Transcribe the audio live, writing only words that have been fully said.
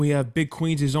We have Big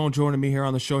Queens' own joining me here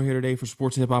on the show here today for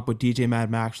Sports and Hip Hop with DJ Mad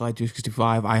Max, Light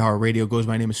 365, iHeartRadio goes.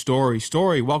 My name is Story.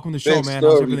 Story, welcome to the show, Big man.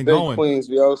 How's story, everything big going? Queens.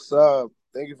 We outside.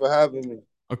 Thank you for having me.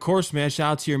 Of course, man.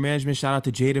 Shout out to your management. Shout out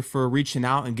to Jada for reaching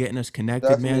out and getting us connected,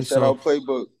 Definitely man. shout So, out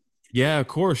Playbook. yeah, of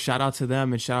course. Shout out to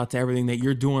them and shout out to everything that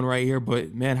you're doing right here.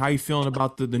 But, man, how you feeling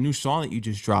about the new song that you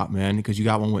just dropped, man? Because you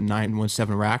got one with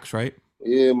 917 racks, right?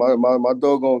 Yeah, my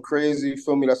dog going crazy.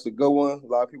 Feel me? That's a good one. A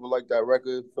lot of people like that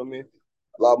record. Feel me?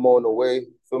 A lot more in the way.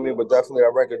 Feel me? But definitely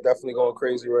that record definitely going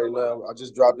crazy right now. I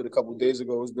just dropped it a couple days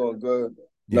ago. It's doing good.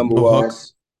 Yeah, Number no hook.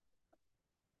 wise.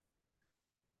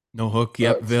 No hook.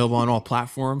 Yep. Facts. Available on all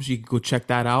platforms. You can go check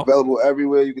that out. Available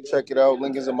everywhere. You can check it out.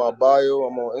 Link is in my bio.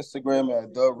 I'm on Instagram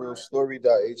at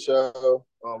therealstory.hl.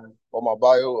 On my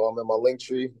bio, in my link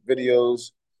tree,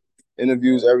 videos,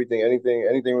 interviews, everything,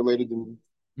 anything related to me.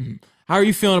 Mhm. How are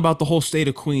you feeling about the whole state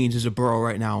of Queens as a borough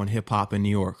right now in hip hop in New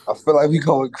York? I feel like we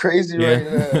going crazy Yeah.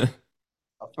 right now.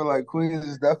 I feel like Queens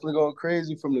is definitely going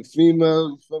crazy from the female,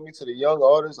 you feel me, to the young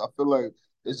artists. I feel like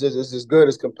it's just good.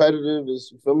 It's competitive.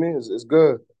 It's you feel me. It's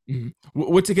good. Mhm.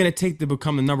 What's it going to take to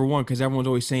become the number one? Because everyone's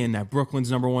always saying that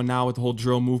Brooklyn's number one now with the whole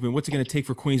drill movement. What's it going to take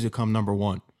for Queens to come number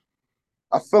one?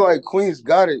 I feel like Queens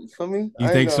got it. You feel me? You I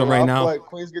ain't think so gonna right lie. I feel now? like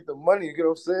Queens get the money. You get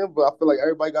what I'm saying? But I feel like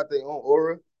everybody got their own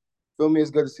aura. Feel me?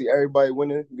 It's good to see everybody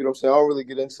winning. You get what I'm saying? I don't really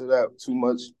get into that too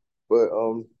much, but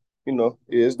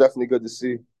yeah, it's definitely good to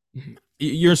see. Mhm.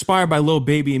 You're inspired by Lil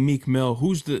Baby and Meek Mill.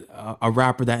 Who's the a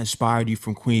rapper that inspired you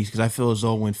from Queens? Because I feel as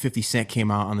though when 50 Cent came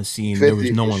out on the scene, there was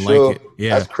 50 no for one like sure. it.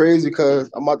 Yeah. That's crazy because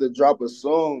I'm about to drop a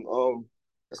song.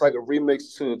 It's like a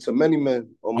remix to Many Men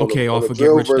Okay, on off the of Get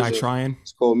drill Rich Die version. Trying.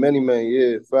 It's called Many Men.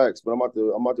 Yeah, facts. But I'm about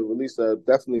to release that.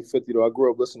 Definitely 50 though. I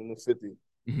grew up listening to 50.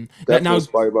 Mhm. Definitely Now,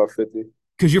 inspired by 50.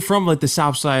 because you're from like the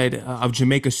South Side of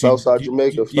Jamaica, so Southside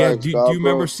Jamaica. yeah, Facts. do you God,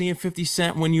 remember bro. seeing 50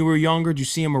 Cent when you were younger? Did you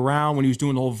see him around when he was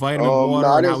doing the whole vitamin No, water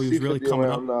I and didn't how he see was really 50 coming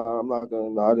around. up? No, I'm not gonna.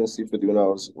 No, I didn't see 50 when I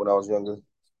was younger.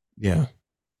 Yeah,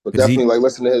 But because definitely like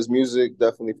listening to his music.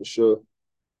 Definitely for sure.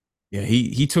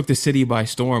 he took the city by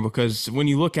storm. Because when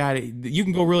you look at it, you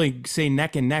can go really say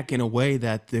neck and neck in a way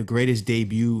that the greatest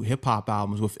debut hip hop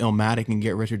albums with Illmatic and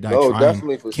Get Rich or Die No, Trying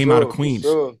definitely for came out of sure, for Queens.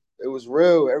 sure. It was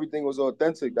real. Everything was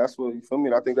authentic. That's what you feel me.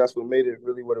 And I think that's what made it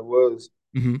really what it was.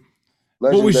 Hmm.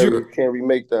 What was Legendary. your You can't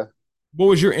remake that. what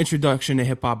was your introduction to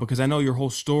hip hop? Because I know your whole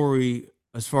story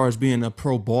as far as being a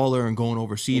pro baller and going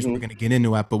overseas, we're Hmm. going to get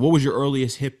into that. But what was your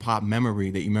earliest hip hop memory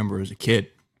that you remember as a kid?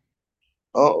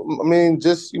 I mean,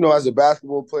 just as a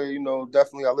basketball player,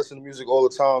 definitely I listen to music all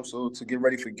the time. So to get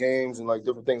ready for games and like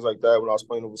different things like that when I was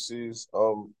playing overseas,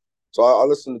 so I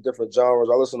listen to different genres.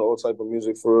 I listen to all type of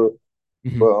music for real.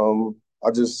 Hmm. But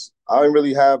I didn't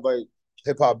really have like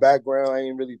hip hop background. I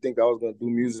didn't really think I was gonna do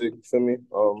music. You feel me?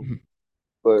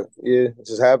 But yeah, it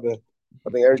just happened. I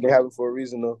think everything happened for a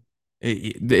reason though.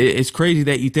 It's crazy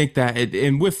that you think that,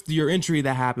 and with your injury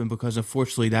that happened, because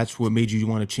unfortunately that's what made you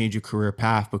want to change your career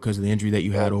path because of the injury that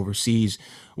you had Facts, overseas.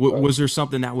 Was facts. there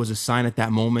something that was a sign at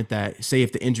that moment that, say,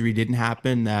 if the injury didn't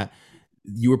happen, that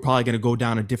you were probably going to go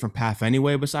down a different path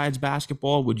anyway besides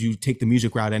basketball? Would you take the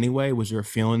music route anyway? Was there a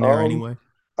feeling there Um, anyway?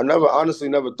 I never honestly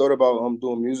never thought about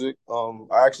doing music.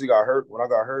 I actually got hurt. When I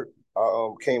got hurt, I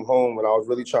came home and I was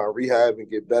really trying to rehab and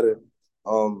get better.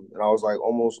 And I was like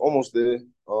almost there.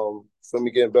 Feel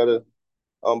me getting better.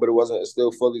 But it wasn't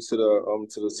still fully to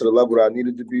the level that I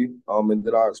needed to be. And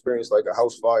then I experienced like a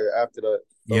house fire after that.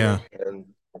 Feel me? Yeah. And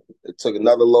it took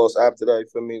another loss after that.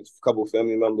 Feel me? A couple of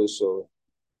family members. So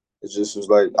it just was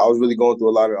like I was really going through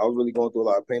a lot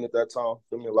of pain at that time.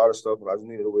 Feel me? A lot of stuff, and I just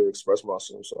needed a way to express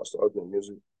myself. So I started doing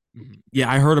music. Mhm. Yeah,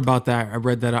 I heard about that. I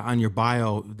read that on your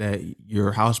bio that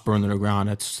your house burned to the ground.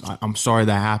 I'm sorry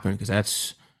that happened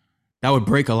because that would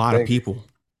break a lot of Thank you. people.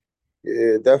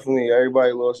 Yeah, definitely.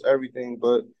 Everybody lost everything,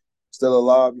 but still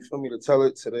alive. You feel me to tell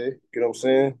it today? You know what I'm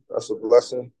saying? That's a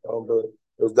blessing. But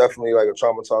it was definitely like a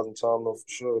traumatizing time, though, for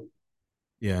sure.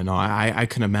 Yeah, no, I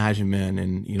can imagine, man,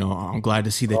 and I'm glad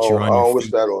to see I that you're don't, I on your don't wish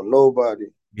feet. that on nobody.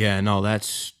 Yeah, no,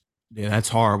 that's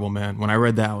horrible, man. When I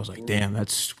read that, I was like, Mhm. damn,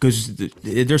 that's because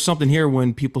there's something here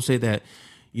when people say that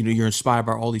you're inspired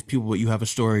by all these people, but you have a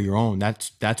story of your own.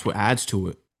 That's what adds to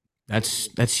it. That's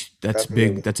big.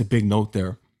 Definitely, That's a big note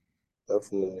there.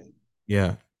 definitely.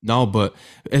 Yeah. No, but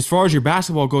as far as your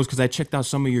basketball goes, because I checked out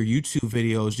some of your YouTube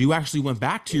videos, you actually went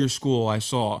back to your school. I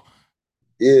saw.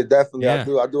 Yeah, definitely. I Yeah.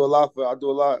 do. I do a lot.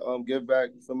 Give back.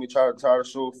 You feel me? Try to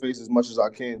show face as much as I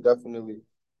can. Definitely.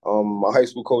 My high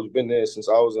school coach been there since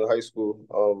I was in high school.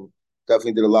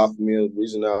 Definitely did a lot for me. The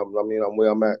reason I'm where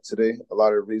I'm at today. A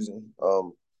lot of the reason.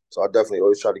 So I definitely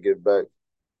always try to give back.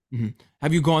 Mhm.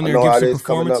 Have you gone I there and know give how it some is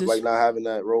coming up, like performances? not having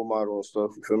that role model and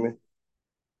stuff. You feel me?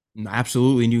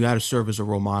 Absolutely, and you got to serve as a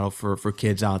role model for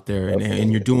kids out there,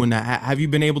 and you're Definitely. doing that. Have you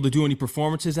been able to do any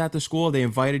performances at the school? They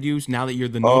invited you now that you're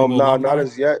the notable Nah, not alumni.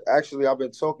 as yet. Actually, I've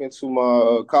been talking to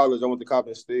my college. I went to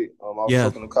Coppin State. I was Yeah,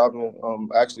 talking to Coppin.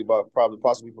 Actually, about probably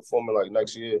possibly performing like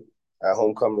next year at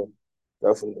homecoming.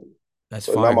 Definitely, that's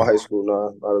but not my fire. high school.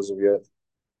 Nah, not as of yet.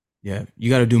 Yeah, you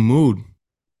got to do mood.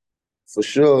 For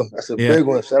sure, that's a Yeah, big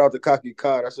one. Shout out to Kaki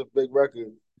Kai. That's a big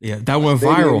record. yeah, that That's went stadium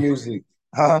viral. music.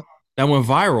 Huh? That went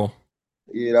viral.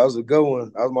 Yeah, that was a good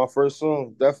one. That was my first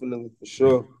song. Definitely, for Yeah.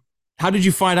 sure. How did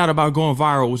you find out about going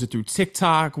viral? Was it through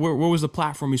TikTok? Where was the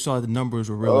platform you saw that the numbers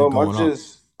were really going up?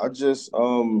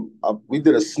 We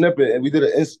did a snippet and we did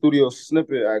an in studio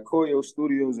snippet at Koyo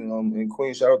Studios in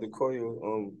Queens. Shout out to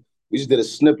Koyo. We just did a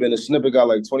snippet and the snippet got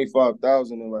like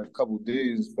 25,000 in like a couple of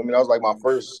days. I mean, that was like my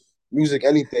first music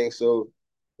anything, so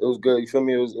it was good. You feel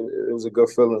me? It was a good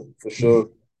feeling for sure.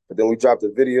 But then we dropped the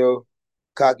video.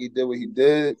 Cocky did what he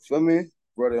did. Feel me?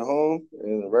 Brought it home,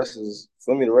 and the rest is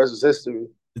feel me. The rest is history.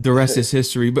 The rest is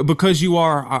history. But because you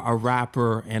are a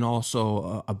rapper and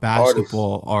also a Artists,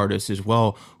 basketball artist as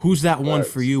well, who's that one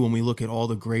for facts. you when we look at all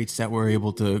the greats that were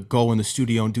able to go in the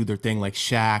studio and do their thing, like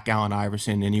Shaq, Allen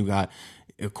Iverson, and you got,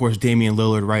 of course, Damian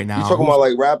Lillard right You now. talking Who's about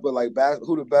like rapper, like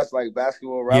who the best like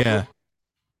basketball rapper? yeah,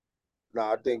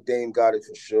 Nah, I think Dame got it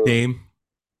for sure. Dame.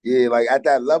 Yeah, like at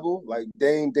that level, like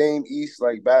Dame East,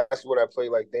 like basketball that play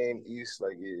like Dame East,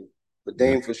 like yeah. But Yeah.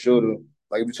 Dame for sure.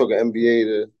 Like if you talking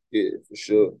NBA, yeah, for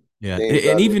sure. Yeah, Dame and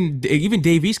got it. even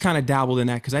Davies kind of dabbled in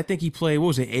that because I think he played what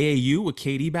was it AAU with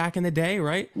KD back in the day,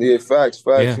 right? Yeah, facts.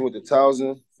 Yeah, He went to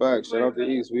Towson, facts. Shout out to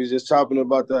East. We was just chopping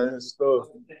about that in his store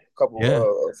yeah,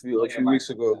 a few weeks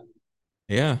ago.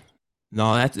 yeah.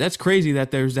 No, that's crazy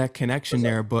that there's that connection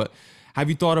there. But have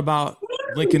you thought about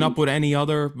linking up with any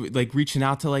other, like reaching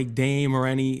out to like Dame or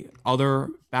any other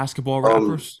basketball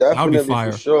rappers? That would be Definitely for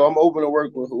fire. sure. I'm open to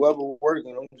work with whoever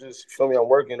working. I'm just feel me. I'm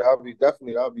working. That'll be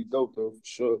dope though for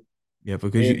sure. Yeah,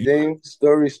 because Yeah, Dame,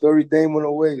 story Dame on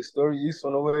the way, story East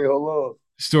on the way. Hold on.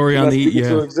 story We're on gonna the speak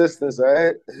into yeah. existence, all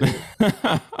right?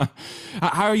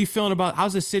 How are you feeling about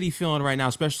how's the city feeling right now,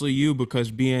 especially you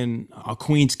because being a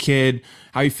Queens kid?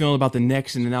 How are you feeling about the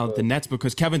Knicks and now the Nets?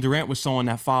 Because Kevin Durant was someone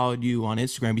that followed you on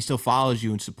Instagram. He still follows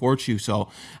you and supports you. So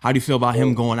how do you feel about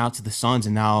him going out to the Suns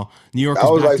and now New York That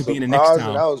is was back like to being a Knicks surprising.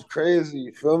 town? That was crazy.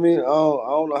 You feel me? I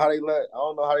don't know how they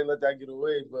let that get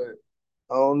away, but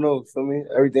I don't know. Feel me?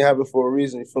 Everything happened for a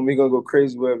reason. You feel me? He gonna go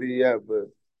crazy wherever he at, but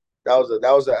that was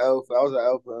an L for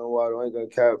NY. I ain't gonna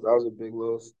cap. That was a big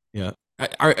loss. Yeah.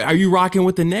 Are you rocking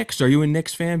with the Knicks? Are you a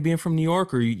Knicks fan being from New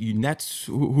York or you Nets?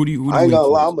 Who do I you ain't lean gonna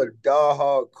lie, towards? I'm a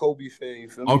diehard Kobe fan. You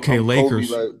feel me? Okay, I'm Kobe, Lakers.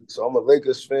 like so. I'm a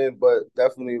Lakers fan, but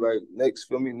definitely like Knicks.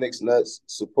 Feel me? Knicks Nets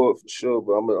support for sure.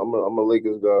 But I'm a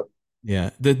Lakers guy.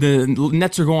 Yeah, the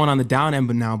Nets are going on the down end,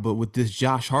 but now, but with this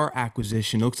Josh Hart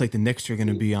acquisition, it looks like the Knicks are going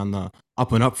to be on the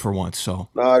up and up for once. So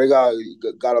Nah, they got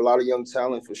a lot of young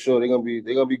talent for sure. They're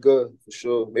gonna be good for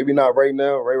sure. Maybe not right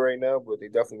now, but they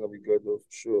definitely gonna be good though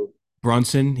for sure.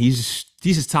 Brunson, he's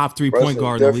his top 3 point Brunson is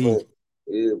guard in the league. different.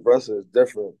 Yeah, Brunson is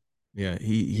different. Yeah,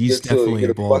 he's He definitely get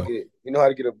a a baller. bucket. You know how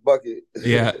to get a bucket.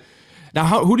 Yeah.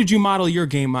 Now, who did you model your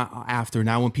game after?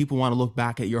 Now, when people want to look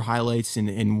back at your highlights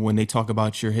and when they talk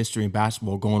about your history in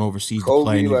basketball, going overseas to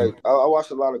play, Kobe, and even like I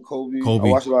watched a lot of Kobe. I Kobe.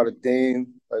 watched a lot of Dame,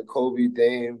 like Kobe,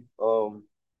 Dame,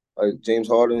 like James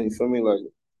Harden. You feel me? Like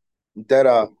Dead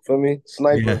Eye. Feel me?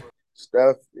 Yeah, Sniper,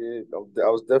 Steph. Yeah, I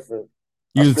was different.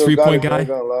 I you're the still three got point it though. I ain't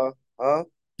guy, gonna lie. Huh?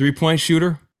 3 point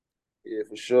shooter. Yeah,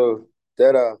 for sure.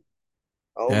 Dead Eye.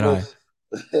 I don't That I. miss.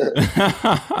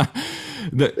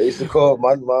 They used to call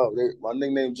my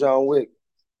nickname John Wick.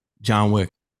 John Wick.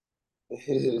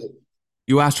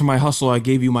 You asked for my hustle, I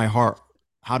gave you my heart.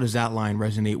 How does that line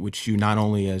resonate with you, not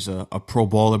only as a pro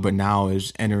baller, but now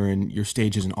as entering your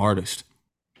stage as an artist?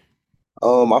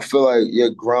 I feel like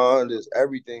your grind is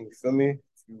everything. You feel me?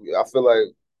 I feel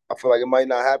like I feel like it might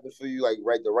not happen for you like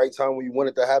the right time when you want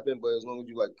it to happen, but as long as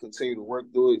you like continue to work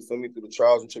through it, you feel me, through the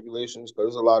trials and tribulations, because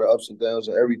there's a lot of ups and downs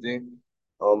and everything.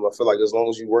 I feel like as long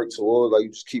as you work toward, like you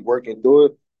just keep working through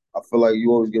it, I feel like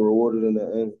you always get rewarded in the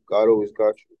end. God always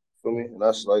got you. Feel me? And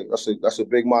that's a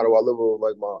big motto I live with,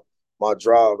 like my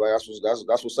drive. Like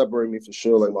that's what separates me for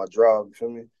sure. Like my drive. You feel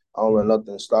me? I don't let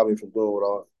nothing stop me from doing what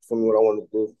I want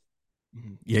to do.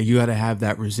 Mhm. Yeah, you got to have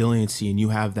that resiliency, and you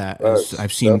have that as Facts,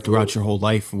 I've seen throughout definitely. your whole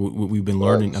life. What we've been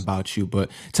learning Facts. about you. But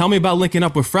tell me about linking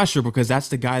up with Fresher because that's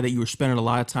the guy that you were spending a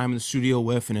lot of time in the studio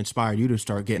with, and inspired you to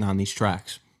start getting on these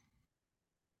tracks.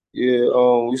 Yeah,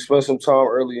 we spent some time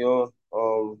early on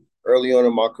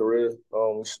in my career.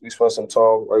 We spent some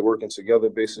time like working together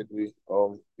basically.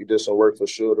 We did some work for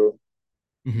sure though.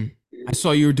 Hmm. I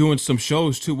saw you were doing some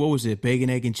shows too. What was it? Bacon,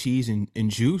 egg, and cheese and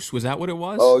juice. Was that what it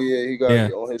was? Oh yeah, he got Yeah.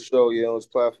 on his show, yeah, on his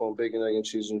platform, Bacon, Egg, and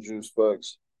Cheese and Juice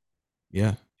Bucks.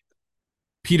 Yeah.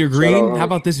 Peter Shout Green. How out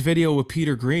about this video with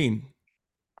Peter Green?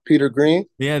 Peter Green.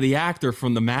 Yeah, the actor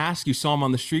from The Mask. You saw him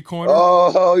on the street corner.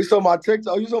 Oh, you saw my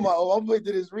TikTok. You saw my. Oh, I'm looking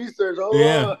at his research.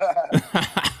 Yeah. Hold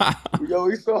on. Yo,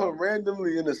 we saw him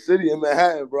randomly in the city in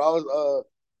Manhattan, bro.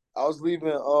 I was leaving.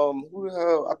 Who the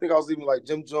hell? I think I was leaving like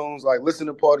Jim Jones, like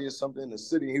listening party or something in the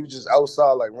city. He was just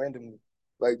outside, like randomly,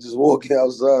 like just walking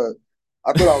outside.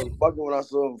 I thought I was bugging when I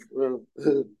saw him. For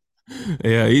real.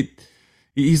 Yeah,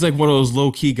 he's like one of those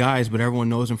low key guys, but everyone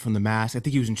knows him from The Mask. I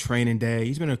think he was in Training Day.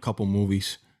 He's been in a couple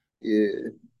movies. Yeah,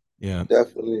 Yeah,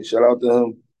 definitely. Shout out to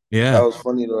him. That yeah. was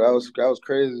funny though. That was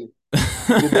crazy.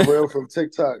 He did the rail from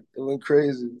TikTok. It went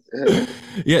crazy.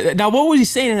 Yeah. Now, what was he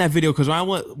saying in that video? Because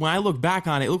when I look back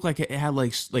on it, it looked like it had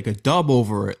like a dub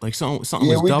over it, like something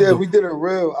Yeah, was dubbed. we did a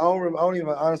real. I don't even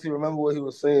honestly remember what he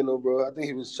was saying though, bro. I think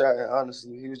he was chatting.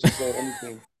 Honestly, he was just saying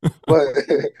anything, but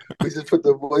we just put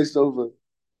the voice over.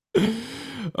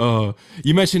 Uh,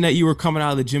 you mentioned that you were coming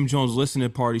out of the Jim Jones listening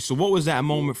party. So, what was that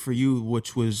moment for you,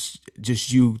 which was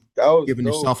just you That was giving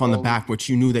dope. yourself on the back, which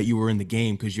you knew that you were in the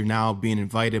game because you're now being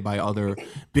invited by other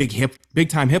big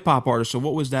time hip hop artists. So,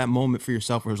 what was that moment for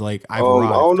yourself where it was like, I've I don't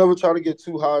arrived? never try to get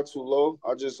too high, too low.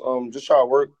 I just try to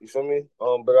work. You feel me?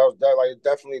 But I was that like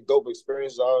definitely a dope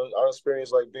experience. I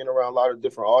experienced like being around a lot of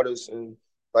different artists and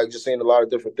like just seeing a lot of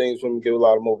different things for me, give a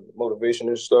lot of motivation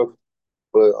and stuff.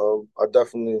 But I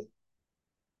definitely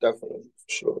for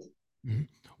sure. Mhm.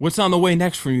 What's on the way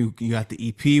next for you? You got the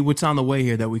EP. What's on the way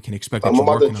here that we can expect that I'm you're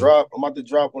about to working on? drop. I'm about to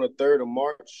drop on the 3rd of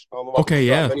March. I'm about to Okay,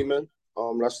 drop yeah. Many Men.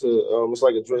 That's the it's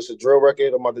like it's a drill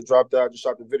record. I'm about to drop that. I just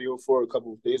shot the video for it a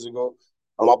couple of days ago.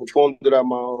 I performed it at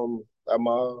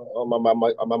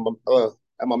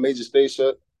my major stage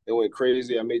set. It went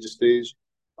crazy at major stage.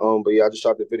 But yeah, I just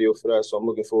shot the video for that, so I'm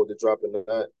looking forward to dropping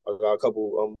that. I got a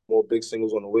couple more big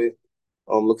singles on the way.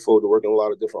 Look forward to working with a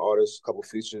lot of different artists, a couple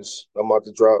features I'm about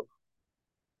to drop.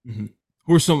 Mhm.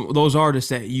 Who are some of those artists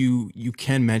that you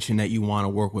can mention that you want to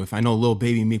work with? I know Lil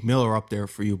Baby, Meek Miller up there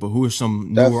for you, but who are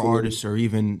some newer Definitely artists or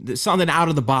even something out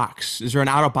of the box? Is there an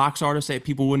out of box artist that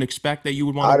people wouldn't expect that you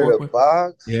would want to out of work the with?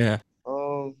 box. Yeah,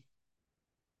 Um,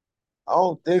 I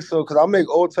don't think so because I make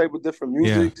all type of different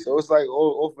yeah, music, so it's like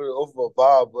all off of a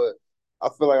vibe. But I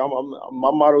feel like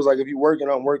my motto is like if you're working,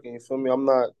 I'm working. You feel me? I'm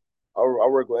not. I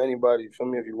work with anybody. You feel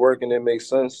me? If you're working, it makes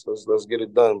sense. Let's get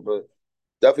it done. But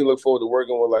definitely look forward to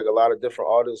working with like a lot of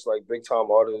different artists, like big time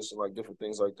artists and like different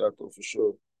things like that though for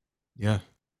sure. yeah.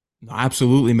 No,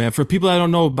 absolutely, man. For people that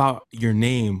don't know about your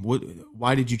name,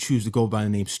 why did you choose to go by the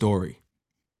name Story?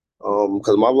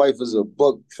 Because my life is a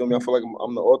book. You feel me? I feel like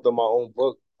I'm the author of my own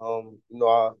book.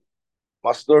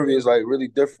 My story is like really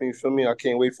different. You feel me? I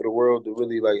can't wait for the world to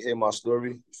really like hear my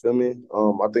story. You feel me?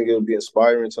 I think it'll be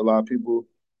inspiring to a lot of people.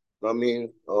 You know what I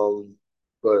mean?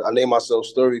 But I named myself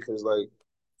Story because like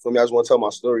for me, I just want to tell my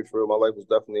story for real. My life is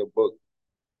definitely a book.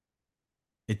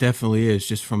 It definitely is,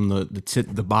 just from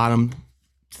the bottom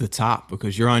to the top,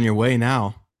 because you're on your way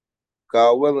now.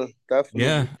 God willing,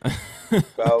 Yeah. definitely.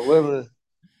 God willing.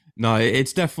 No,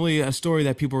 it's definitely a story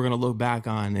that people are going to look back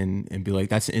on and be like,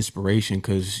 that's an inspiration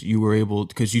because you were able,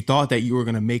 because you thought that you were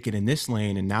going to make it in this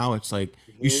lane. And now it's like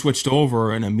you Mhm. switched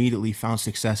over and immediately found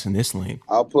success in this lane.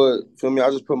 Feel me? I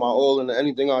just put my all into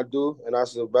anything I do, and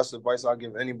that's the best advice I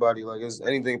give anybody. Like, it's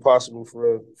anything possible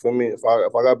for me. If I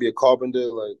gotta be a carpenter,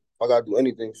 like if I gotta do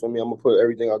anything for me, I'm gonna put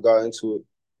everything I got into it.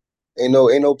 Ain't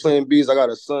no plan B's. I got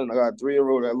a son. I got a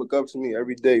 3-year-old that look up to me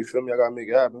every day. You feel me? I gotta make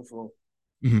it happen for him.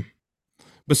 Mhm.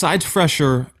 Besides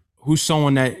Fresher, who's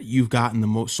someone that you've gotten the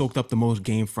most, soaked up the most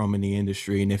game from in the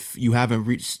industry? And if you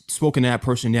haven't spoken to that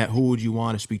person yet, who would you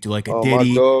want to speak to? Like a My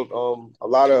Diddy? dog, a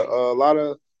lot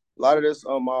of this,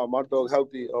 my dog,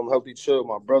 healthy chill,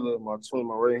 my brother, my twin,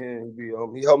 my right hand, he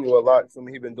helped me with a lot. For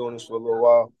me, he been doing this for a little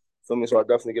while. For me, so I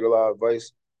definitely get a lot of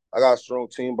advice. I got a strong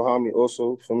team behind me,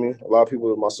 also. For me, a lot of people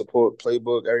with my support,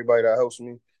 playbook, everybody that helps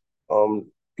me,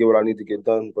 um, get what I need to get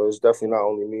done. But it's definitely not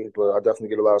only me, but I definitely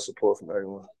get a lot of support from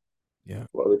everyone, Yeah.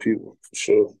 from other people, for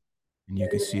sure. And you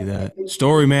can see that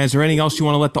story, man. Is there anything else you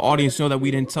want to let the audience know that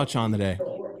we didn't touch on today?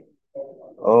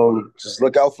 Just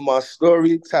look out for my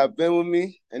story. Tap in with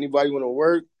me. Anybody want to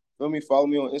work? Feel me? Follow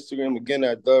me on Instagram again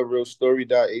at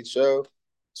therealstory.hl.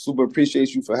 Super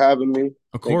appreciate you for having me.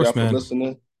 Of Thank y'all course, for man.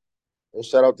 listening. And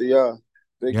shout out to y'all.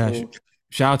 Big Yeah. fan.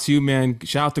 Shout out to you, man.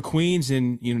 Shout out to Queens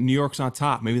and New York's on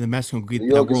top. Maybe the Mets can New get that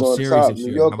York is World on Series top. this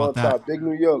New year. How York about on that? top. Big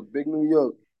New York. Big New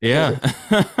York. Yeah.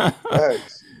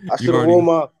 Facts. I You should have already wore know.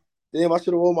 my Damn, I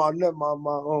should have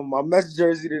worn my Mets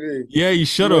jersey today. Yeah, you We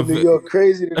should went have. New York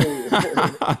crazy today.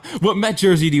 What Met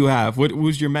jersey do you have? What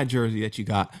was your Met jersey that you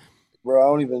got? Bro, I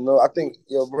don't even know. I think,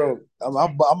 yo, bro,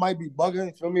 I might be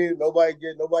bugging. Feel me? Nobody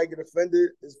get offended.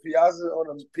 Is Piazza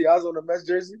on the Mets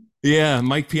jersey? Yeah,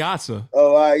 Mike Piazza.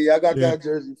 Oh, yeah, I got Yeah, that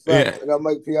jersey. yeah. Facts. I got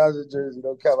Mike Piazza jersey.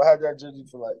 No cap. I had that jersey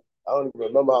for like I don't even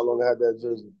remember how long I had that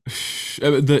jersey.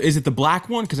 Is it the black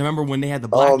one? Because I remember when they had the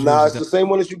black Nah, jerseys. it's the same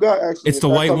one that you got actually. It's It's the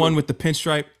not white one coming. with the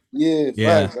pinstripe. Yeah,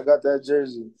 Yeah, facts. I got that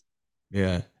jersey.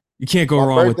 yeah. You can't go My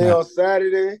wrong with birthday that. on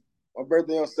Saturday. My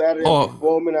birthday on Saturday. I'm Oh,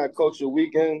 performing at Culture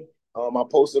Weekend. I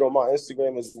posted on my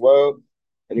Instagram as well.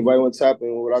 Anybody want to tap in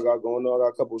with what I got going on? I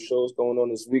got a couple shows going on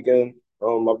this weekend.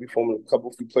 I'll be performing a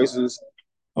couple few places.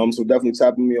 So definitely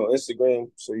tap me on Instagram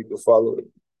so you can follow it.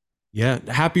 yeah.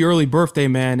 Happy early birthday,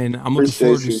 man. And I'm looking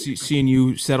forward Appreciate to you. seeing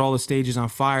you set all the stages on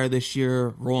fire this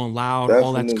year, rolling loud.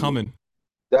 All that's Definitely. coming.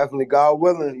 Definitely. God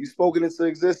willing. You spoken into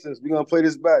existence. We're gonna play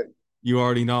this back. You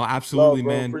already know. Absolutely, Love,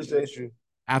 bro. man. Appreciate you.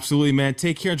 Absolutely, man.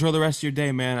 Take care. Enjoy the rest of your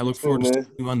day, man. I You look too, forward to man.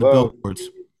 seeing you on the Love. billboards.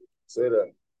 Say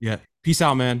that. Yeah. Peace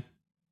out, man.